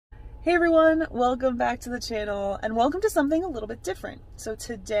Hey everyone, welcome back to the channel and welcome to something a little bit different. So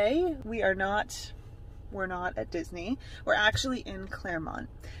today we're not at Disney. We're actually in Clermont.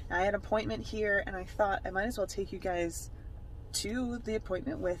 Now, I had an appointment here and I thought I might as well take you guys to the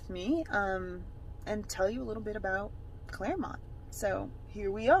appointment with me and tell you a little bit about Clermont. So here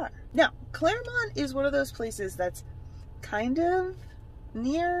we are. Now, Clermont is one of those places that's kind of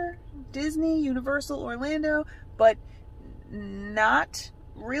near Disney, Universal, Orlando, but not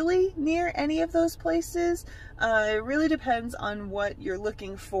really near any of those places. It really depends on what you're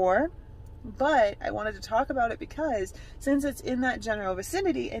looking for, but I wanted to talk about it because since it's in that general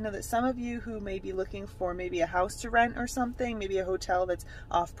vicinity, I know that some of you who may be looking for maybe a house to rent or something, maybe a hotel that's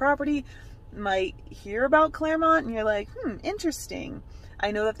off property, might hear about Clermont and you're like, interesting.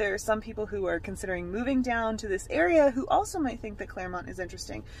 I know that there are some people who are considering moving down to this area who also might think that Clermont is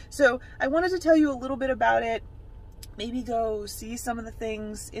interesting. So I wanted to tell you a little bit about it. Maybe go see some of the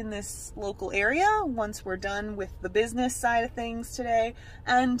things in this local area once we're done with the business side of things today.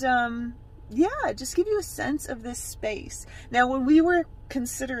 And yeah, just give you a sense of this space. Now, when we were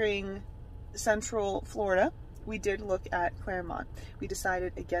considering Central Florida, we did look at Clermont. We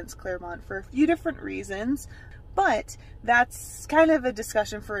decided against Clermont for a few different reasons, but that's kind of a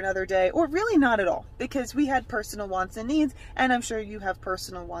discussion for another day, or really not at all, because we had personal wants and needs, and I'm sure you have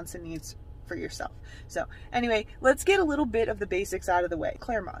personal wants and needs for yourself. So anyway, let's get a little bit of the basics out of the way.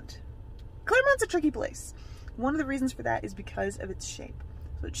 Clermont's a tricky place. One of the reasons for that is because of its shape.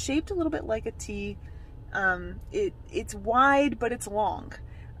 So it's shaped a little bit like a T. It's wide, but it's long.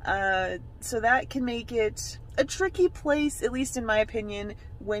 So that can make it a tricky place, at least in my opinion,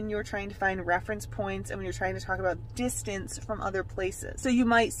 when you're trying to find reference points and when you're trying to talk about distance from other places. So you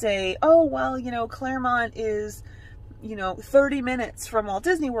might say, oh, well, you know, Clermont is 30 minutes from Walt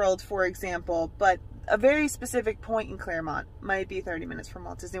Disney World, for example, but a very specific point in Clermont might be 30 minutes from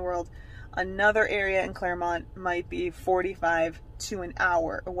Walt Disney World. Another area in Clermont might be 45 to an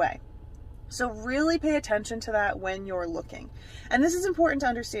hour away. So really pay attention to that when you're looking. And this is important to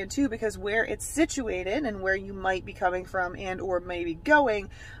understand too, because where it's situated and where you might be coming from and or maybe going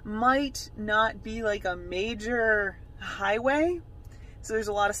might not be like a major highway. So there's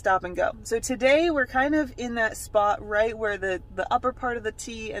a lot of stop and go. So today we're kind of in that spot right where the upper part of the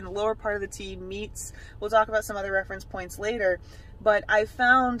T and the lower part of the T meets. We'll talk about some other reference points later, but I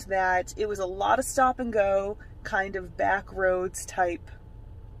found that it was a lot of stop and go, kind of back roads type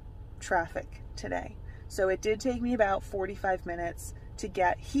traffic today. So it did take me about 45 minutes to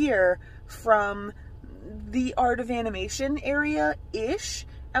get here from the Art of Animation area-ish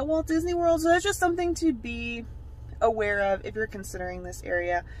at Walt Disney World. So that's just something to be aware of if you're considering this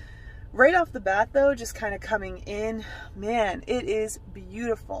area. Right off the bat though, just kind of coming in, man, it is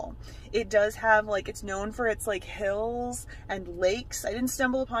beautiful. It does have, like, it's known for its like hills and lakes. I didn't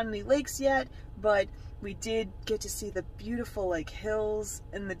stumble upon any lakes yet, but we did get to see the beautiful like hills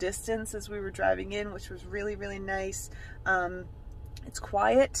in the distance as we were driving in, which was really, really nice. It's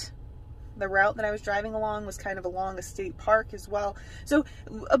quiet. The route that I was driving along was kind of along a state park as well. So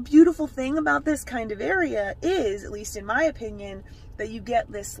a beautiful thing about this kind of area is, at least in my opinion, that you get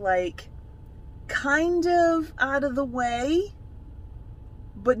this like kind of out of the way,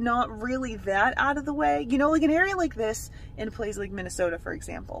 but not really that out of the way. You know, like an area like this in a place like Minnesota, for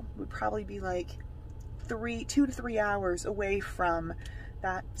example, would probably be like 2 to 3 hours away from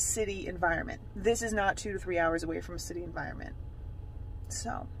that city environment. This is not 2 to 3 hours away from a city environment.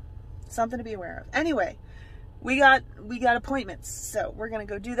 So something to be aware of. Anyway, we got appointments, so we're gonna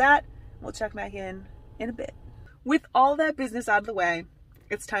go do that. We'll check back in a bit. With all that business out of the way,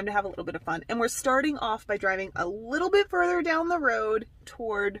 it's time to have a little bit of fun. And we're starting off by driving a little bit further down the road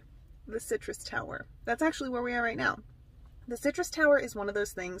toward the Citrus Tower. That's actually where we are right now. The Citrus Tower is one of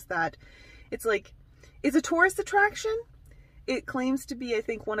those things that it's a tourist attraction. It claims to be, I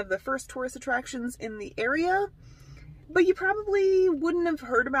think, one of the first tourist attractions in the area. But you probably wouldn't have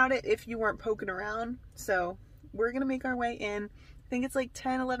heard about it if you weren't poking around. So we're going to make our way in. I think it's like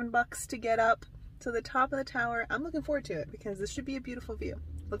 10, 11 bucks to get up to the top of the tower. I'm looking forward to it because this should be a beautiful view.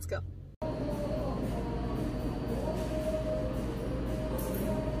 Let's go.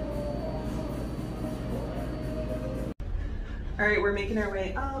 All right, we're making our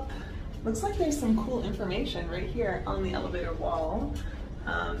way up. Looks like there's some cool information right here on the elevator wall.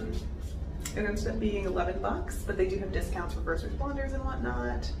 It ends up being 11 bucks, but they do have discounts for first responders and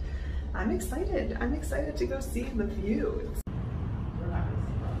whatnot. I'm excited. I'm excited to go see the view.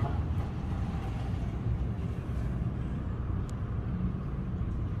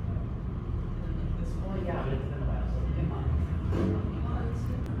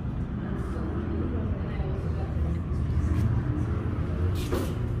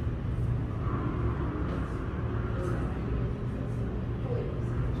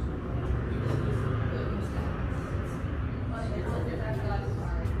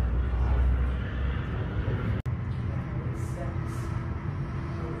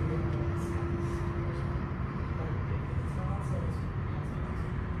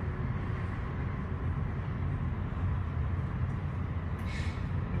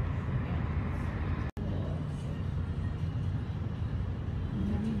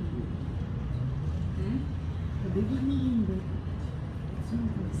 You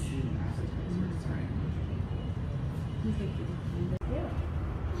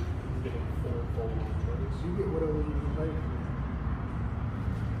get whatever you can pay for.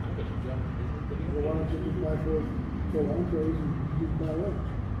 Well, why don't you just buy for entrees and just buy lunch?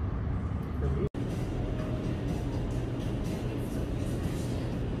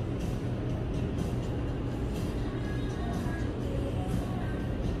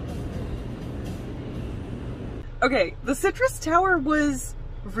 Okay, the Citrus Tower was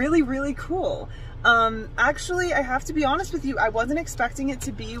really, really cool. Actually, I have to be honest with you, I wasn't expecting it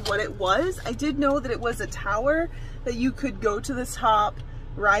to be what it was. I did know that it was a tower that you could go to the top,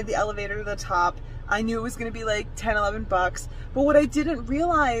 ride the elevator to the top. I knew it was going to be like 10, 11 bucks. But what I didn't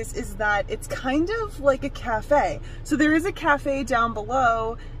realize is that it's kind of like a cafe. So there is a cafe down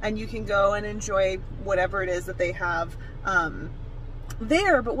below and you can go and enjoy whatever it is that they have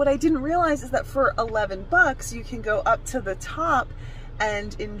there. But what I didn't realize is that for 11 bucks, you can go up to the top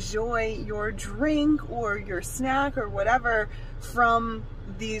and enjoy your drink or your snack or whatever from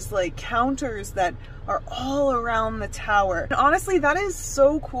these like counters that are all around the tower. And honestly, that is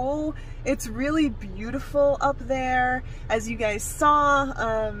so cool. It's really beautiful up there, as you guys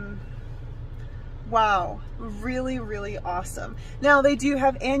saw. Wow, really, really awesome. Now they do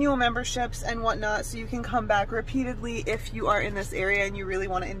have annual memberships and whatnot, so you can come back repeatedly if you are in this area and you really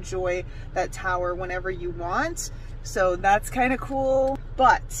want to enjoy that tower whenever you want. So that's kind of cool.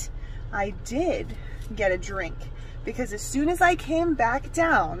 But I did get a drink because as soon as I came back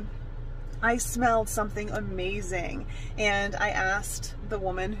down, I smelled something amazing. And I asked the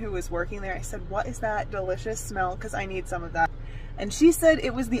woman who was working there, I said, what is that delicious smell? Because I need some of that. And she said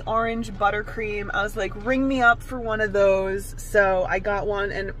it was the orange buttercream. I was like, ring me up for one of those. So I got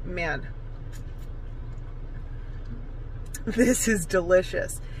one and man, this is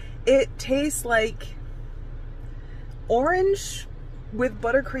delicious. It tastes like orange with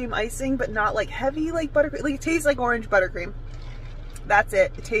buttercream icing, but not like heavy like buttercream. Like it tastes like orange buttercream. That's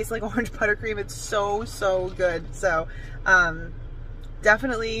it. It tastes like orange buttercream. It's so, so good. So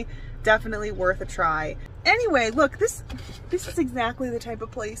definitely worth a try. Anyway, look, this is exactly the type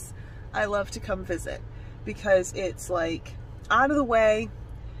of place I love to come visit because it's like out of the way.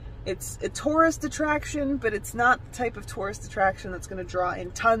 It's a tourist attraction, but it's not the type of tourist attraction that's going to draw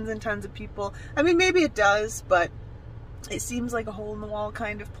in tons and tons of people. I mean, maybe it does, but it seems like a hole in the wall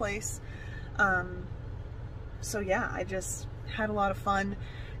kind of place. So yeah, I just had a lot of fun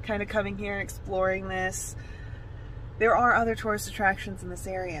kind of coming here and exploring this. There are other tourist attractions in this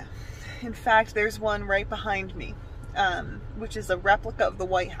area. In fact, there's one right behind me, which is a replica of the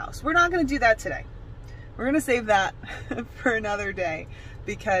White House. We're not going to do that today. We're going to save that for another day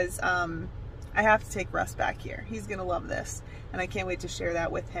because I have to take Russ back here. He's going to love this, and I can't wait to share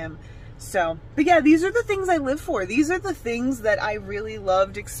that with him. So, but yeah, these are the things I live for. These are the things that I really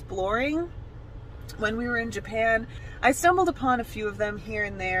loved exploring when we were in Japan. I stumbled upon a few of them here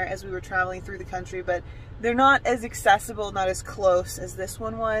and there as we were traveling through the country, but they're not as accessible, not as close as this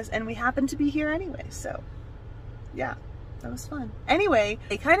one was, and we happened to be here anyway, so yeah, that was fun. Anyway,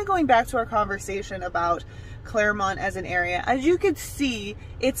 kind of going back to our conversation about Clermont as an area, as you could see,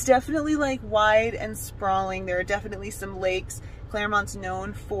 it's definitely like wide and sprawling. There are definitely some lakes. Clermont's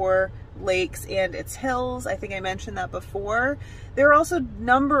known for lakes and its hills. I think I mentioned that before. There are also a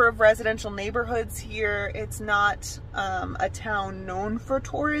number of residential neighborhoods here. It's not a town known for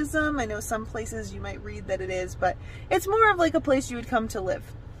tourism. I know some places you might read that it is, but it's more of like a place you would come to live.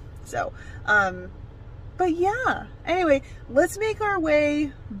 So, but yeah, anyway, let's make our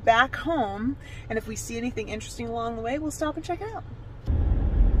way back home. And if we see anything interesting along the way, we'll stop and check it out.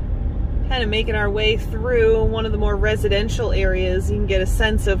 Kind of making our way through one of the more residential areas. You can get a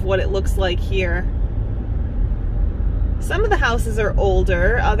sense of what it looks like here. Some of the houses are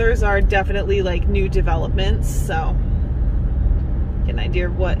older, others are definitely like new developments, so get an idea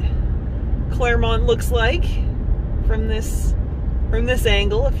of what Clermont looks like from this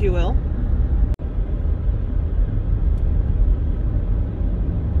angle, if you will.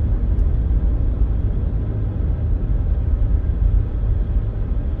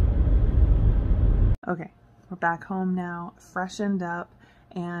 Okay, we're back home now, freshened up,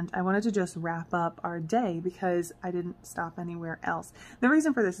 and I wanted to just wrap up our day because I didn't stop anywhere else. The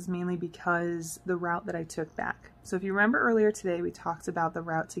reason for this is mainly because the route that I took back. So if you remember earlier today, we talked about the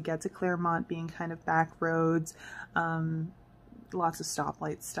route to get to Clermont being kind of back roads, lots of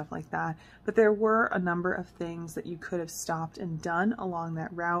stoplights, stuff like that. But there were a number of things that you could have stopped and done along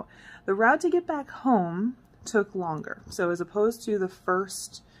that route. The route to get back home took longer. So as opposed to the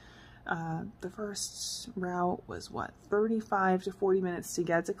first route was what, 35 to 40 minutes to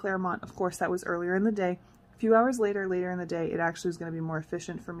get to Clermont. Of course, that was earlier in the day. few hours later in the day, it actually was going to be more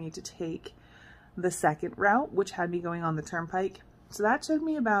efficient for me to take the second route, which had me going on the turnpike. So that took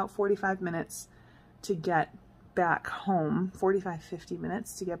me about 45 minutes to get back home, 45-50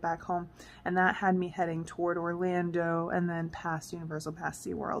 minutes to get back home, and that had me heading toward Orlando and then past Universal, past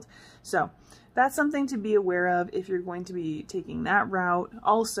SeaWorld. So that's something to be aware of if you're going to be taking that route.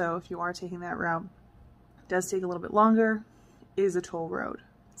 Also, if you are taking that route, it does take a little bit longer, is a toll road.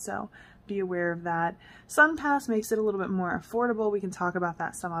 So be aware of that. SunPass makes it a little bit more affordable. We can talk about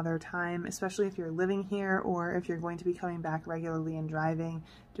that some other time, especially if you're living here or if you're going to be coming back regularly and driving,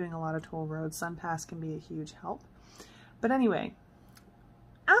 doing a lot of toll roads. SunPass can be a huge help. But anyway,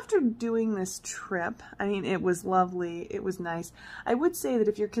 after doing this trip, I mean, it was lovely. It was nice. I would say that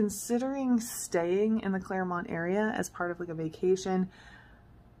if you're considering staying in the Clermont area as part of like a vacation,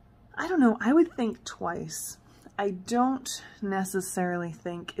 I don't know, I would think twice. I don't necessarily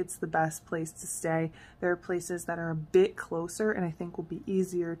think it's the best place to stay. There are places that are a bit closer and I think will be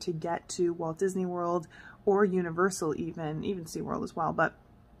easier to get to, Walt Disney World or Universal even SeaWorld as well. But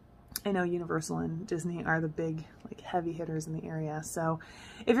I know Universal and Disney are the big like heavy hitters in the area. So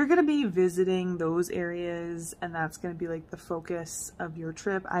if you're going to be visiting those areas and that's going to be like the focus of your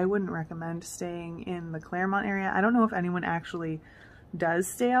trip, I wouldn't recommend staying in the Clermont area. I don't know if anyone actually does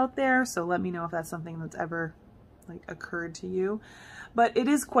stay out there, so let me know if that's something that's ever like occurred to you. But it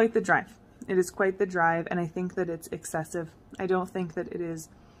is quite the drive. It is quite the drive, and I think that it's excessive. I don't think that it is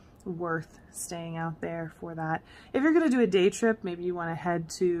worth staying out there for that. If you're going to do a day trip, maybe you want to head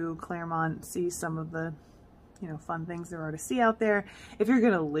to Clermont, see some of the, you know, fun things there are to see out there. If you're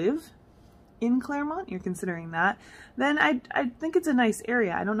going to live in Clermont, you're considering that, then I think it's a nice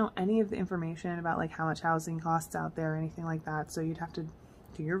area. I don't know any of the information about like how much housing costs out there or anything like that, so you'd have to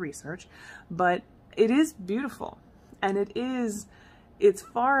do your research. But it is beautiful, and it's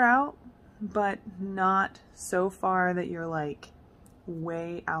far out, but not so far that you're like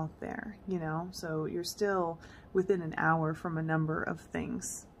way out there, you know? So you're still within an hour from a number of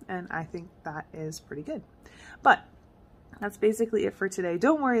things, and I think that is pretty good. But that's basically it for today.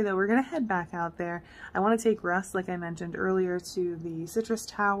 Don't worry though, we're gonna head back out there. I want to take Russ, like I mentioned earlier, to the Citrus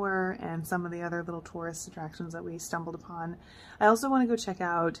Tower and some of the other little tourist attractions that we stumbled upon. I also want to go check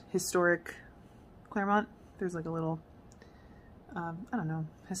out historic Clermont. There's like a little, I don't know,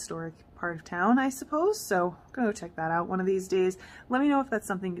 historic part of town, I suppose. So I'm gonna go check that out one of these days. Let me know if that's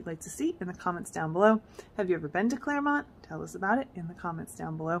something you'd like to see in the comments down below. Have you ever been to Clermont? Tell us about it in the comments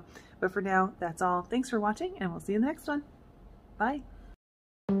down below. But for now, that's all. Thanks for watching, and we'll see you in the next one. Bye.